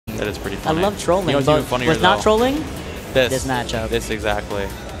That is pretty funny. I love trolling, you know, but even funnier, with not trolling, this matchup. This exactly.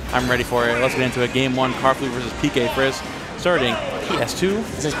 I'm ready for it. Let's get into it. Game 1, Karflo versus PkChris. Starting PS2.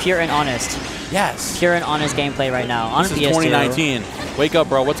 This is pure and honest. Yes. Pure and honest gameplay right now on this PS2. Is 2019. Wake up,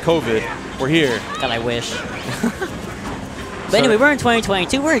 bro. What's COVID? We're here. God, I wish. But anyway, we're in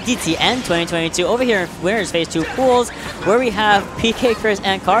 2022. We're in DTN 2022 over here in Winners Phase 2 pools, where we have PkChris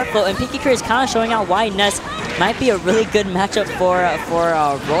and Karflo. And PkChris kind of showing out why Ness might be a really good matchup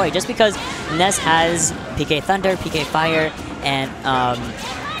for Roy, just because Ness has PK Thunder, PK Fire, and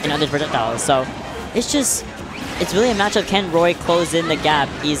other projectiles. So it's really a matchup. Can Roy close in the gap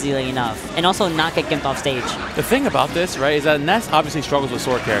easily enough and also not get gimped off stage? The thing about this, right, is that Ness obviously struggles with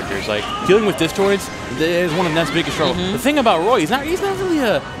sword characters. Like, dealing with disjoints is one of Ness' biggest struggles. The thing about Roy, he's not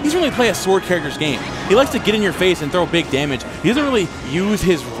really play a sword character's game. He likes to get in your face and throw big damage. He doesn't really use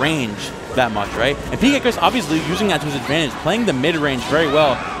his range that much, right? And PkChris obviously using that to his advantage, playing the mid-range very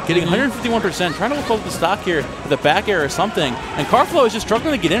well, getting 151%, trying to look over the stock here with a back air or something. And Karflo is just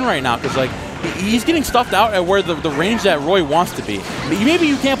struggling to get in right now because, like, he's getting stuffed out at where the range that Roy wants to be. Maybe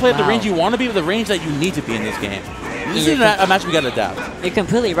you can't play at the range you want to be, but the range that you need to be in this game. This is a match we got to adapt. You're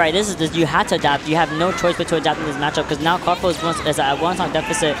completely right. You had to adapt. You have no choice but to adapt in this matchup because now Karflo is at a one-stock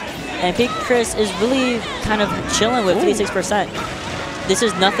deficit, and PkChris is really kind of chilling with 56%. This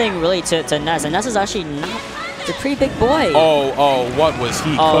is nothing really to Ness, and Ness is actually a pretty big boy. Oh, what was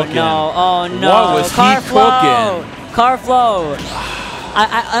he cooking? Oh no! What was he cooking? Karflo.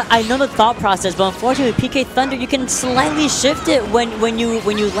 I know the thought process, but unfortunately, PK Thunder, you can slightly shift it when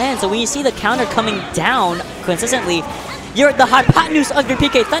you land. So when you see the counter coming down consistently, the hypotenuse of your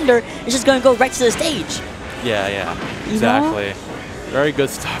PK Thunder is just going to go right to the stage. Yeah, exactly. Very good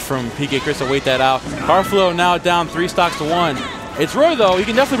stuff from PkChris to wait that out. Karflo now down 3 stocks to 1. It's Roy, though. He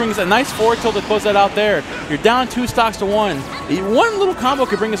can definitely bring us a nice forward tilt to close that out there. You're down 2 stocks to 1. One little combo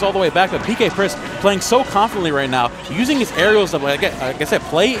could bring us all the way back, but PkChris playing so confidently right now, using his aerials to, like I said,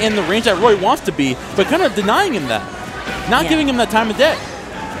 play in the range that Roy wants to be, but kind of denying him that. Not giving him that time of day.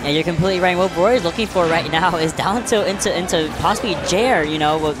 Yeah, you're completely right. What Roy is looking for right now is down to into possibly Jair. You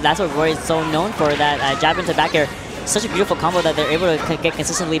know, well, that's what Roy is so known for, that jab into back air. Such a beautiful combo that they're able to get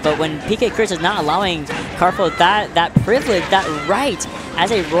consistently, but when PkChris is not allowing Karflo that privilege, that right as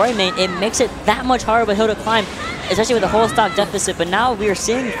a Roy main, it makes it that much harder for him to climb, especially with a whole stock deficit. But now we are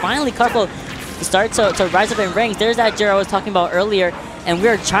seeing finally Karflo start to rise up in ranks. There's that Jair I was talking about earlier, and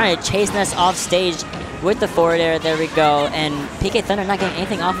we're trying to chase Ness off stage with the forward air. There we go, and PK Thunder not getting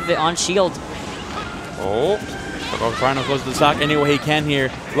anything off of it on shield. Trying to close the stock any way he can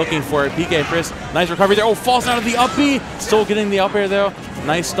here. Looking for it. PkChris, nice recovery there. Falls out of the up B. Still getting the up air though.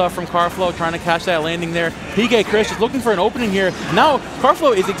 Nice stuff from Karflo, trying to catch that landing there. PkChris just looking for an opening here. Now,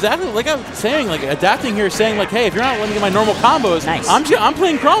 Karflo is exactly like I was saying, like adapting here, saying like, hey, if you're not letting me get my normal combos, I'm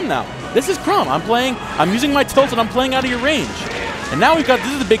playing Chrome now. This is Chrome. I'm using my tilt and I'm playing out of your range. And now this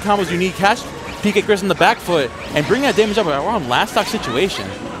is the big combos you need. Catch PkChris in the back foot and bring that damage up. We're on last stock situation.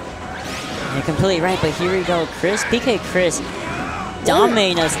 You're completely right, but here we go. PkChris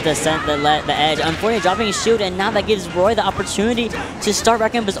dominating us the edge. Unfortunately, dropping his shield, and now that gives Roy the opportunity to start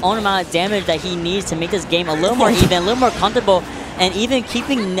racking up his own amount of damage that he needs to make this game a little more even, a little more comfortable. And even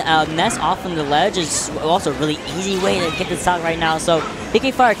keeping Ness off from the ledge is also a really easy way to get the stock right now. So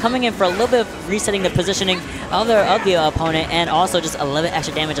PK Fire coming in for a little bit of resetting the positioning of the opponent, and also just a little bit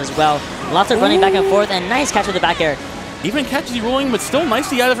extra damage as well. Lots of running back and forth, and nice catch with the back air. Even catches he rolling, but still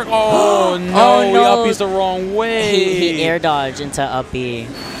nicely out of it. Oh, no, he up B's the wrong way. He air dodged into up B.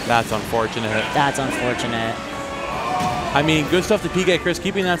 That's unfortunate. That's unfortunate. I mean, good stuff to PkChris,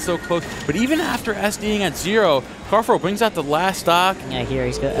 keeping that so close. But even after SDing at 0, Karflo brings out the last stock. Yeah, here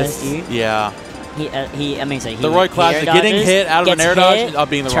he's got SD. Yeah. The Roy Classic, getting hit out of an air dodge,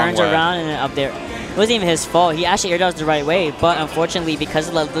 up being the wrong way. Turns around and then up there. It wasn't even his fault. He actually air dodged the right way, but unfortunately, because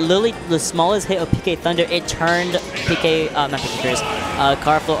of literally the smallest hit of PK Thunder, it turned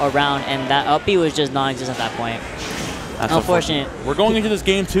Karflo around, and that up B was just non-existent at that point. That's unfortunate. We're going into this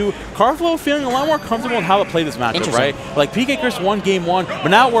game 2. Karflo feeling a lot more comfortable in how to play this matchup, right? Like PkChris won game 1, but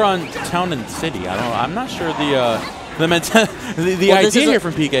now we're on Town and City. I'm not sure the idea here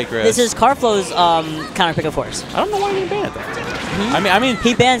from PkChris. This is Karflo's counter pick of force. I don't know why he banned that. I mean,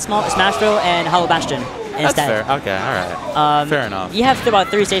 he banned Smashville and Hollow Bastion instead. That's fair. Okay, all right. Fair enough. You have about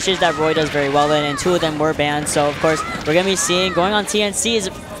 3 stages that Roy does very well in, and 2 of them were banned. So of course we're gonna be seeing going on TNC is,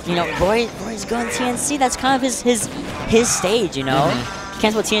 you know, Roy's going TNC. That's kind of his stage, you know.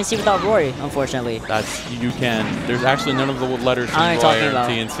 Can't spell TNC without Roy, unfortunately. You can. There's actually none of the letters from Roy or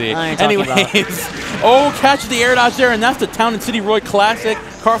TNC. Anyways, catch the air dodge there, and that's the Town and City Roy Classic.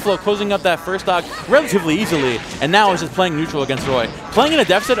 Karflo closing up that first stock relatively easily, and now is just playing neutral against Roy. Playing in a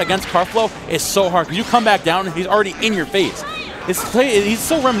deficit against Karflo is so hard because you come back down and he's already in your face. He's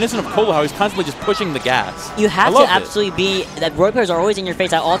so reminiscent of Colo, how he's constantly just pushing the gas. You have to absolutely be that. Roy players are always in your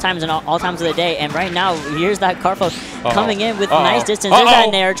face at all times and all times of the day. And right now, here's that Karflo coming in with nice distance. There's that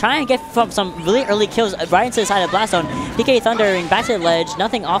Nair, trying to get from some really early kills right into the side of Blast Zone. PK thundering back to the ledge,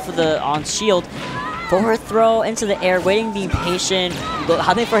 nothing off of the on shield. Forward throw into the air, waiting, being patient,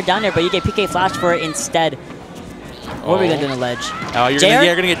 hoping for a down there, but you get PK flash for it instead. What are we gonna do on the ledge? Oh, you're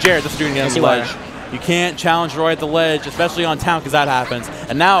gonna get Jared. That's what you're gonna get on the ledge. You can't challenge Roy at the ledge, especially on town, because that happens.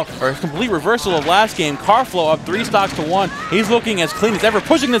 And now, a complete reversal of last game. Karflo up 3 stocks to 1. He's looking as clean as ever,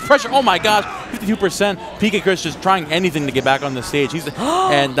 pushing this pressure. Oh my gosh, 52%. PkChris just trying anything to get back on the stage.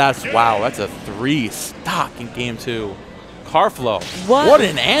 And that's, wow, that's a 3 stock in game 2. Karflo. What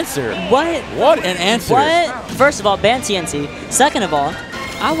an answer. What an answer. First of all, ban TNC. Second of all,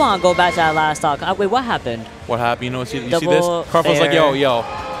 I want to go back to that last stock. Wait, what happened? What happened? You know, you see this? Karflo's like, yo,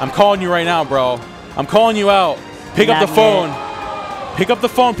 I'm calling you right now, bro. I'm calling you out. Pick up the phone. Pick up the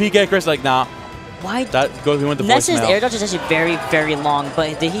phone, PkChris. Like, nah. Why? That goes. He went to voicemail. Ness's air dodge is actually very, very long.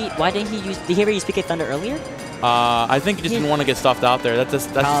 But did he? Why didn't he use? Did he ever use PK Thunder earlier? I think he just didn't want to get stuffed out there. That's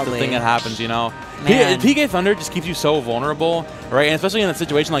just the thing that happens, you know. PK Thunder just keeps you so vulnerable, right? And especially in a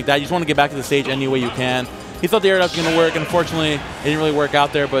situation like that, you just want to get back to the stage any way you can. He thought the air dodge was going to work. Unfortunately, it didn't really work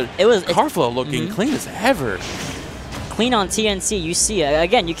out there. But Karflo looking clean as ever. Clean on TNC, you see it.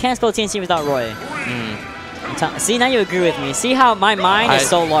 Again, you can't spell TNC without Roy. See, now you agree with me. See how my mind is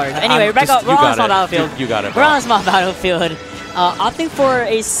so large. Anyway, we're on a small battlefield. You got it, bro. We're on a small battlefield. Opting for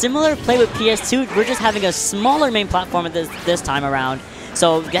a similar play with PS2, we're just having a smaller main platform at this time around.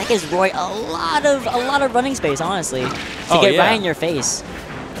 So that gives Roy a lot of running space, honestly, to get right in your face.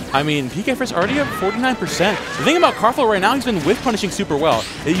 I mean, PkChris already up 49%. The thing about Karflo right now, he's been whiff punishing super well.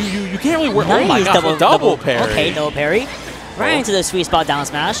 You can't really work. Nice. Oh my gosh, double parry. Okay, no parry. Right into the sweet spot down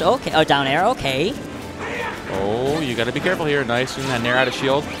smash. Okay, oh, down air. Okay. Oh, you got to be careful here. Nice, doing that nair out of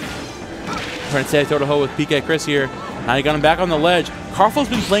shield. Trying to stay toe-to-toe with PkChris here. Now you got him back on the ledge. Karflo's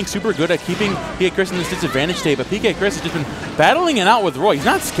been playing super good at keeping PkChris in this disadvantage state, but PkChris has just been battling it out with Roy. He's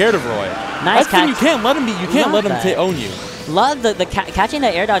not scared of Roy. Nice catch. You can't let him be. You can't let him own you. Love the catching the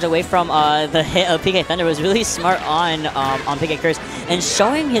air dodge away from the hit of PK Thunder was really smart on PkChris, and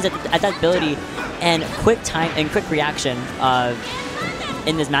showing his adaptability and quick time and quick reaction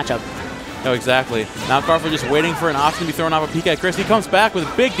in this matchup. No, exactly. Now Karflo just waiting for an option to be thrown off of PkChris. He comes back with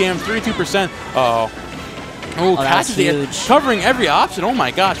big damage, 32%. Oh, catches it, covering every option. Oh my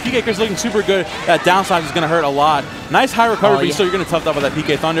gosh, PkChris looking super good. That downside is going to hurt a lot. Nice high recovery, but still you're going to tough up with that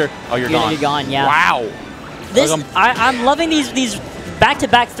PK Thunder. Oh, you're gone. You're gone, yeah. Wow. I'm loving these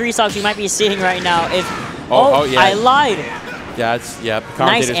back-to-back 3 stocks you might be seeing right now. Yeah. I lied. Yeah,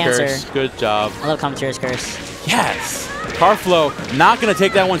 Commentators nice answer. Curse. Good job. I love Commentators Curse. Yes. Karflo not going to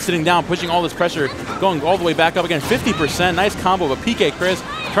take that one sitting down, pushing all this pressure, going all the way back up again. 50%. Nice combo, but PkChris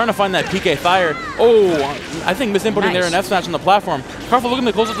trying to find that PK fire. Oh, I think misinputting there an F smash on the platform. Karflo looking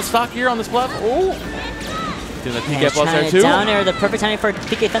to close up the stock here on this platform. Oh. Doing the PK plus there too. Down air, the perfect timing for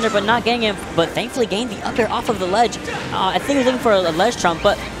PK Thunder, but not getting it. But thankfully gained the up air off of the ledge. I think he was looking for a ledge trump,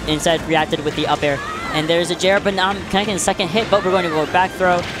 but instead reacted with the up air. And there's a Jared, but now I'm connecting the second hit, but we're going to go back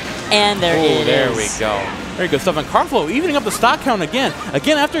throw. And there it is. There we go. Very good stuff. And Karflo evening up the stock count again.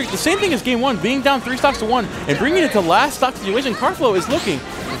 Again, after the same thing as game 1, being down 3 stocks to 1 and bringing it to last stock situation, Karflo is looking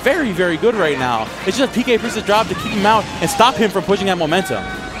very, very good right now. It's just PkChris' job to keep him out and stop him from pushing that momentum.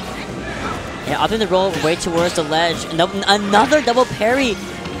 Yeah, up in the roll, way towards the ledge. Another double parry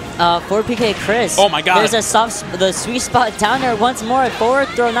for PkChris. Oh my god. There's the sweet spot down there once more. Forward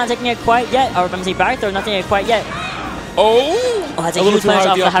throw, not taking it quite yet. Or I'm saying back throw, not taking it quite yet. Oh, that's a huge punish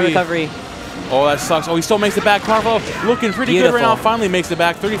off the high recovery. Oh, that sucks. Oh, he still makes it back. Karflo looking pretty good right now. Finally makes it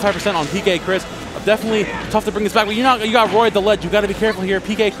back. 35% on PkChris. Definitely tough to bring this back. But you got Roy at the ledge. You got to be careful here.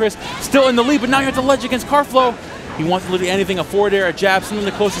 PkChris still in the lead, but now you're at the ledge against Karflo. He wants literally anything, a forward air, a jab, something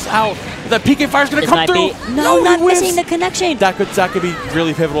to close this out. That PK fire's going to come through. No, not missing the connection. That could be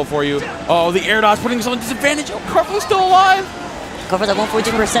really pivotal for you. Oh, the air dodge putting himself in disadvantage. Oh, Karflo's still alive. Karflo's at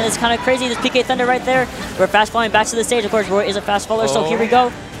 142%. It's kind of crazy. This PK Thunder right there. We're fast falling back to the stage. Of course, Roy is a fast faller, so here we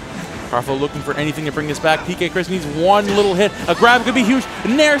go. Karflo looking for anything to bring this back. PkChris needs one little hit. A grab could be huge.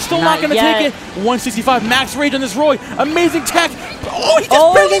 Nair still not going to take it. 165 max rage on this Roy. Amazing tech. Oh, he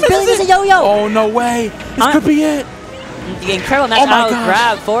just barely misses a yo-yo. Oh, no way. This could be it. The incredible match out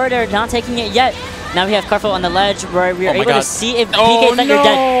grab. Forward air, not taking it yet. Now we have Karflo on the ledge where we are able to see if PK Thunder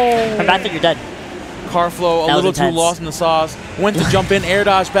dead. From back that you're dead. Karflo a little too lost in the sauce. Went to jump in, air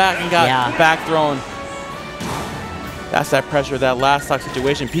dodge back, and got back thrown. That's that pressure, that last stock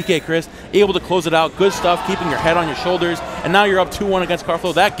situation. PkChris able to close it out. Good stuff, keeping your head on your shoulders. And now you're up 2-1 against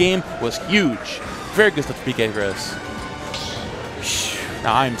Karflo. That game was huge. Very good stuff for PkChris.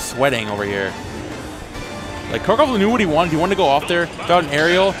 Now I'm sweating over here. Like, Karflo knew what he wanted. He wanted to go off there, throw out an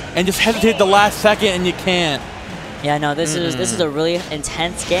aerial, and just hesitate the last second, and you can't. Yeah, no, this is a really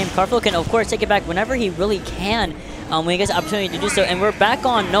intense game. Karflo can, of course, take it back whenever he really can. When he gets the opportunity to do so. And we're back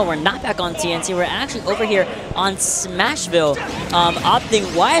on, no, we're not back on TNC. We're actually over here on Smashville,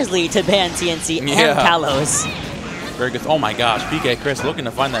 opting wisely to ban TNC and Kalos. Very good. Oh my gosh, PkChris looking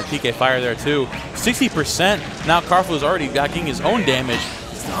to find that PK fire there too. 60%. Now Karflo's already getting his own damage.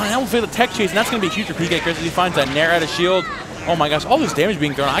 I almost feel the tech chase, and that's going to be huge for PkChris as he finds that Nair out of shield. Oh my gosh, all this damage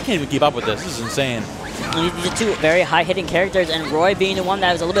being thrown. I can't even keep up with this. This is insane. These are two very high-hitting characters, and Roy being the one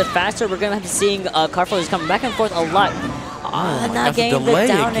that was a little bit faster. We're going to have to see Karflo just come back and forth a lot. Not getting the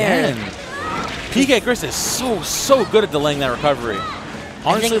down air. PkChris is so good at delaying that recovery.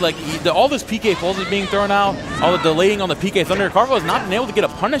 Honestly, like, all this PK pulls is being thrown out, all the delaying on the PK Thunder, Karflo has not been able to get a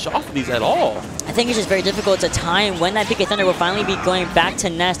punish off of these at all. I think it's just very difficult to time when that PK Thunder will finally be going back to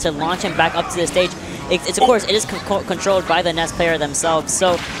Ness to launch him back up to the stage. It's of course, it is controlled by the Ness player themselves,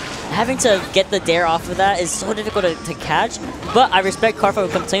 so having to get the dare off of that is so difficult to catch, but I respect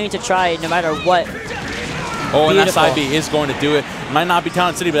Karflo continuing to try no matter what. Oh, and that side B is going to do it. Might not be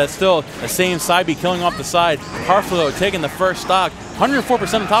Talent City, but that's still the same side B killing off the side. Karflo taking the first stock.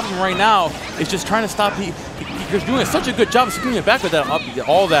 104% on top of him right now. Is just trying to stop. He's doing such a good job of sticking it back with that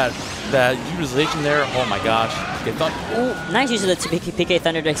all that utilization there. Oh my gosh. Nice use of the PK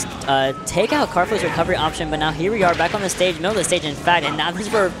Thunder to take out Karflo's recovery option, but now here we are back on the stage, middle of the stage in fact, and now this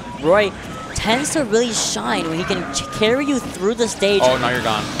is where Roy tends to really shine when he can carry you through the stage. Oh, now you're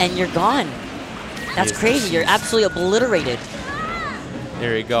gone. And you're gone. That's crazy. You're absolutely obliterated.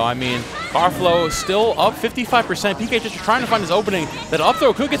 There you go. I mean, Karflo still up 55%. PK just trying to find his opening. That up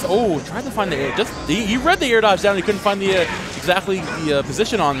throw could get. Oh, trying to find the air. He read the air dodge down. He couldn't find the exactly the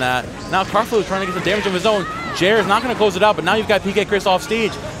position on that. Now Karflo is trying to get the damage of his own. Jair is not going to close it out, but now you've got PkChris off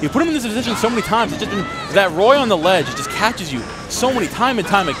stage. You put him in this position so many times. It's just been, that Roy on the ledge, it just catches you so many time and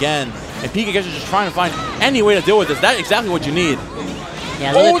time again. And PkChris is just trying to find any way to deal with this. That's exactly what you need.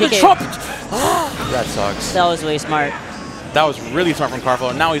 Yeah, oh, the trumpet! That sucks. That was really smart. That was really smart from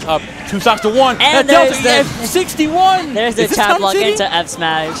Karflo. Now he's up 2 stocks to 1. And there's the F61. There's the tap block into F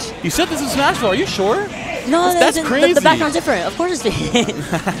smash. You said this is Smashville. Are you sure? No, that's crazy. The background's different. Of course it's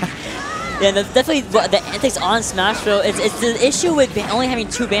yeah, definitely the antics on Smashville. It's the issue with only having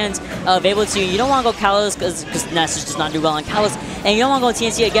 2 bands available to you. You don't want to go Kalos because Ness does not do well on Kalos, and you don't want to go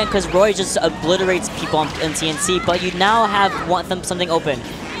TNC again because Roy just obliterates people on TNC. But you now have something open,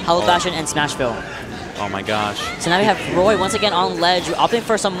 Hollow Bastion and Smashville. Oh my gosh. So now we have Roy once again on ledge, opting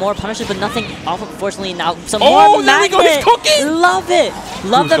for some more punishes, but nothing off, unfortunately. Now some more magnet. There we go, he's cooking! Love it!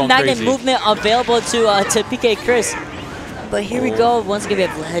 Love the magnet crazy. movement available to PkChris. But here we go, once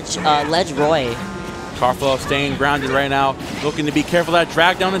again we have ledge Roy. Karflo staying grounded right now, looking to be careful of that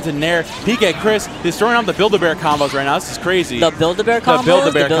drag down into Nair. PkChris is throwing out the Build-A-Bear combos right now. This is crazy. The Build-A-Bear combos? The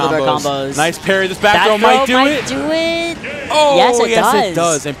Build-A-Bear combos. Nice parry. This back throw might do it. Oh, yes, it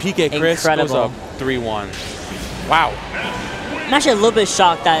does. And PkChris goes up 3-1. Wow. I'm actually a little bit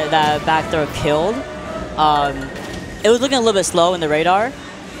shocked that that back throw killed. It was looking a little bit slow in the radar.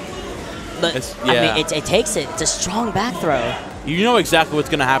 But, I mean, it takes it. It's a strong back throw. You know exactly what's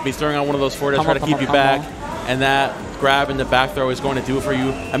going to happen. He's throwing out one of those forward to try to keep you back. And that grab in the back throw is going to do it for you.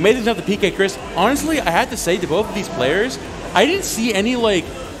 Amazing stuff to PkChris. Honestly, I had to say to both of these players, I didn't see any, like,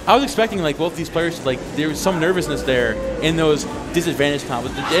 I was expecting, like, both of these players to, like, there was some nervousness there in those disadvantage combos,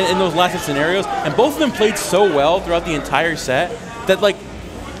 in those last scenarios. And both of them played so well throughout the entire set that, like,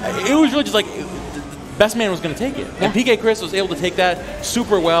 it was really just, like, best man was going to take it. Yeah. And PkChris was able to take that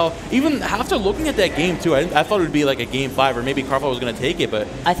super well. Even after looking at that game, too, I thought it would be like a game 5 or maybe Karflo was going to take it. But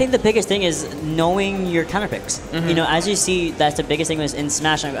I think the biggest thing is knowing your counter picks. You know, as you see, that's the biggest thing in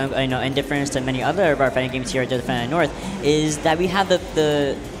Smash, you know, in difference to many other of our fighting games here at Defend North, is that we have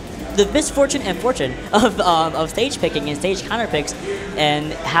the misfortune and fortune of stage picking and stage counter picks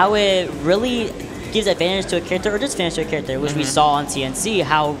and how it really gives advantage to a character or disadvantage to a character, which we saw on TNC,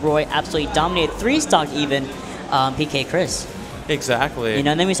 how Roy absolutely dominated 3-stock even PkChris. Exactly. You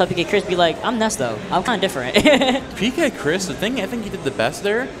know, and then we saw PkChris be like, I'm Ness though. I'm kind of different. PkChris, the thing I think he did the best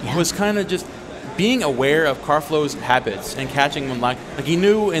there was kind of just being aware of Karflo's habits and catching him like he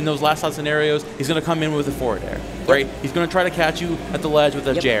knew in those last scenarios he's going to come in with a forward air, right? He's going to try to catch you at the ledge with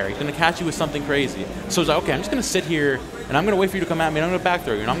a Jair. He's going to catch you with something crazy. So he's like, okay, I'm just going to sit here and I'm going to wait for you to come at me and I'm going to back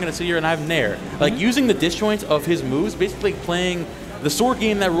throw you and I'm going to sit here and I have Nair. Like using the disjoints of his moves, basically playing the sword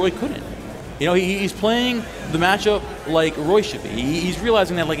game that Roy couldn't. You know, he's playing the matchup like Roy should be. He's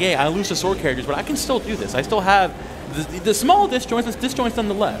realizing that, like, hey, I lose to sword characters, but I can still do this. I still have the small disjoints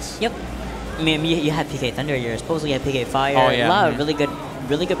nonetheless. Yep. I mean, you had PK Thunder, you supposedly had PK Fire. Oh, yeah. A lot of really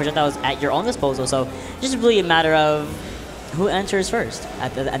good projectiles at your own disposal. So it's just really a matter of who enters first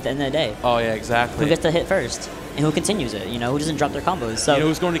at the end of the day. Oh, yeah, exactly. Who gets to hit first and who continues it, you know, who doesn't drop their combos. So you know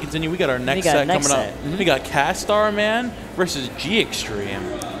who's going to continue? We got our next set coming up. We got Castar Man versus G Extreme.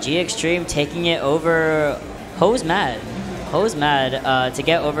 G Extreme taking it over Hose Mad to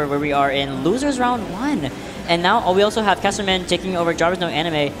get over where we are in losers round 1. And now we also have Casterman taking over Jarvis No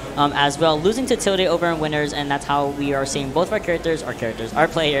Anime as well, losing to Tilde over in winners, and that's how we are seeing both of our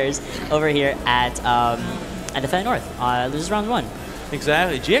players over here at Defend North, losers round 1.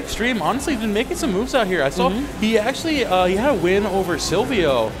 Exactly. G Extreme honestly been making some moves out here. I saw he actually he had a win over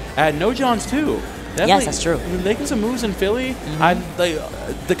Silvio at No Johns too. Definitely, yes, that's true. Making some moves in Philly.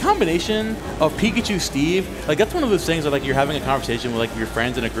 The combination of Pikachu Steve, like that's one of those things that like you're having a conversation with like your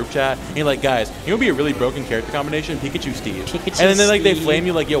friends in a group chat, and you're like, guys, you know, be a really broken character combination, Pikachu Steve. And then they flame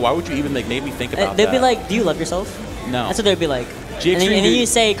you like, yo, why would you even like make me think about that? They'd be like, do you love yourself? No. That's what they'd be like. And then you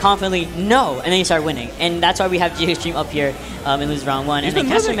say confidently no, and then you start winning, and that's why we have G Extreme up here in lose round 1. He's and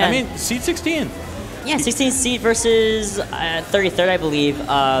then Casterman, I mean, seed 16. Yeah, 16 seed versus 33rd, I believe.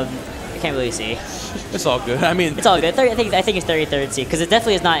 I can't really see. It's all good. I mean, it's all good. I think it's 33rd seed because it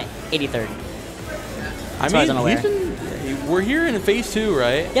definitely is not 83rd. We're here in phase 2,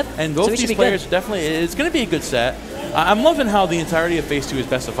 right? Yep. And both these players definitely, it's going to be a good set. I'm loving how the entirety of phase 2 is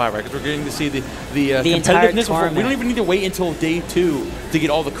best of 5, right? Because we're getting to see the competitiveness before. We don't even need to wait until day 2 to get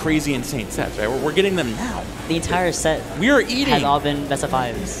all the crazy, insane sets, right? We're getting them now. The entire set we are eating. Has all been best of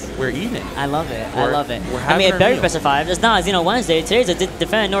 5s. We're eating. I love it. I love it. I mean, it better be best of 5s. It's not Xeno Wednesday. Today's a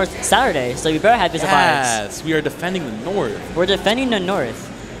Defend North Saturday, so you better have best of 5s. Yes, we are defending the North. We're defending the North.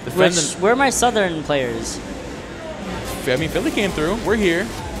 Where are my Southern players? I mean, Philly came through. We're here.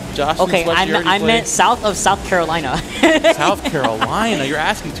 Josh. Okay, I meant south of South Carolina. South Carolina? You're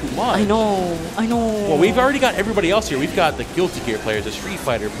asking too much. I know. Well, we've already got everybody else here. We've got the Guilty Gear players, the Street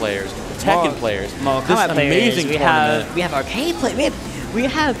Fighter players, the Tekken players. This amazing tournament. We have arcade players. We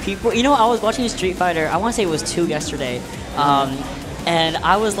have people. You know, I was watching Street Fighter. I want to say it was 2 yesterday. And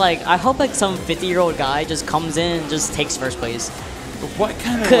I was like, I hope like some 50-year-old guy just comes in and just takes first place. What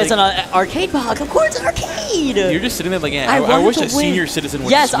kind of? Because it's an arcade box. Of course, an arcade. You're just sitting there like, yeah, I wish a senior citizen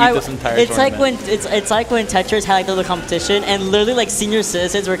would sweep this entire tournament. Like it's like when Tetris had like the little competition, and literally like senior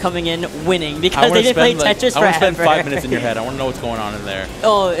citizens were coming in winning because they didn't play Tetris forever. I want to spend 5 minutes in your head. I want to know what's going on in there.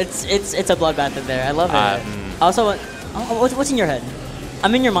 Oh, it's a bloodbath in there. I love it. Also, what's in your head?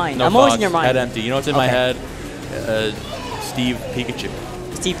 I'm in your mind. No I'm always in your mind. Head empty. You know what's in my head? Steve Pikachu.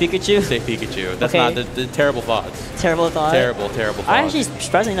 Steve Pikachu? Say Pikachu. That's not the terrible thoughts. Terrible thoughts? Terrible thoughts. I actually,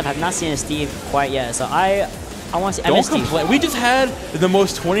 surprisingly enough, have not seen a Steve quite yet, so I want to see. Don't complain. We just had the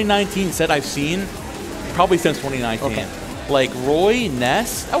most 2019 set I've seen probably since 2019. Okay. Like Roy,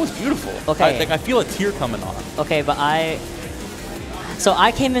 Ness, that was beautiful. Okay. I feel a tear coming on. Okay, but so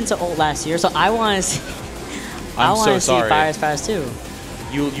I came into Ult last year, so I want to see. I want to see Fire Fast too.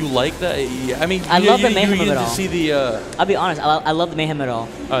 You like that? I mean, I love the mayhem of it all. See the. I'll be honest. I love the mayhem at all.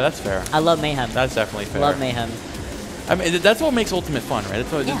 Oh, that's fair. I love mayhem. That's definitely fair. Love mayhem. I mean, that's what makes Ultimate fun, right?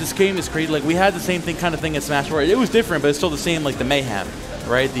 That's what, this game is crazy. Like we had the same kind of thing as Smash Bros. It was different, but it's still the same. Like the mayhem,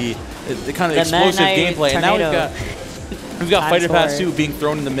 right? The kind of explosive gameplay, and now we've got Fighter Pass 2 being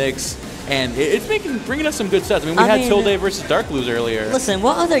thrown in the mix. And it's bringing us some good sets. I mean, we had Tilde versus Dark Blues earlier. Listen,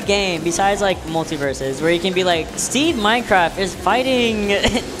 what other game besides like multiverses where you can be like, Steve Minecraft is fighting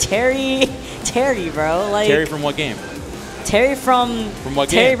Terry, bro? Like Terry from what game? Terry from what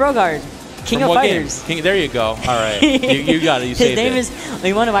game? Terry Brogard, King of Fighters. There you go. All right, you got it. You saved it. His name is.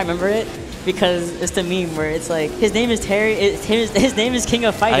 You want to remember it? Because it's the meme where it's like his name is Terry. His name is King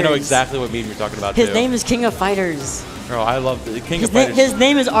of Fighters. I know exactly what meme you're talking about. His name is King of Fighters. Bro, I love the King of Fighters. His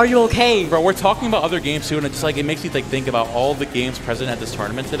name is Are You Okay? Bro, we're talking about other games too, and it's like it makes you think about all the games present at this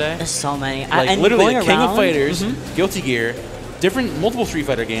tournament today. There's so many. Like and literally, King of Fighters, Guilty Gear, multiple Street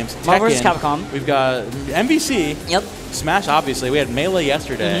Fighter games, Marvel vs. vs. Capcom. We've got MVC. Yep. Smash, obviously. We had Melee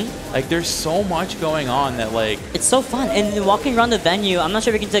yesterday. Like, there's so much going on that, like... It's so fun. And walking around the venue, I'm not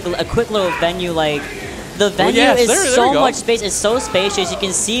sure if we can take a quick little venue, like... The venue is so much space. It's so spacious. You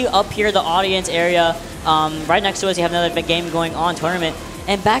can see up here the audience area. Right next to us, you have another big game going on, tournament.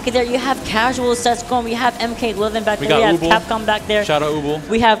 And back there, you have casual sets going. We have MK11 back there. We have Capcom back there. Shout out Ubel.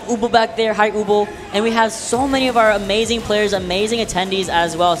 We have Ubel back there. Hi, Ubel. And we have so many of our amazing players, amazing attendees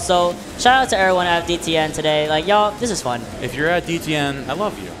as well. So shout out to everyone at DTN today. Like, y'all, this is fun. If you're at DTN, I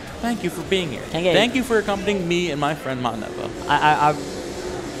love you. Thank you for being here. Thank you for accompanying me and my friend Mottineva.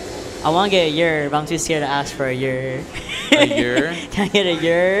 I want to get a year, but I'm too scared to ask for a year. A year? Can I get a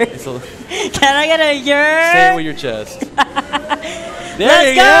year? Can I get a year? Say it with your chest.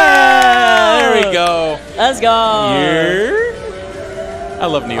 Let's go! There we go. Let's go. Year? I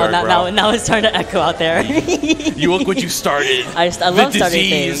love New York, bro. Now it's starting to echo out there. You look what you started. I love starting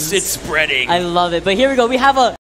things. The disease, it's spreading. I love it. But here we go. We have a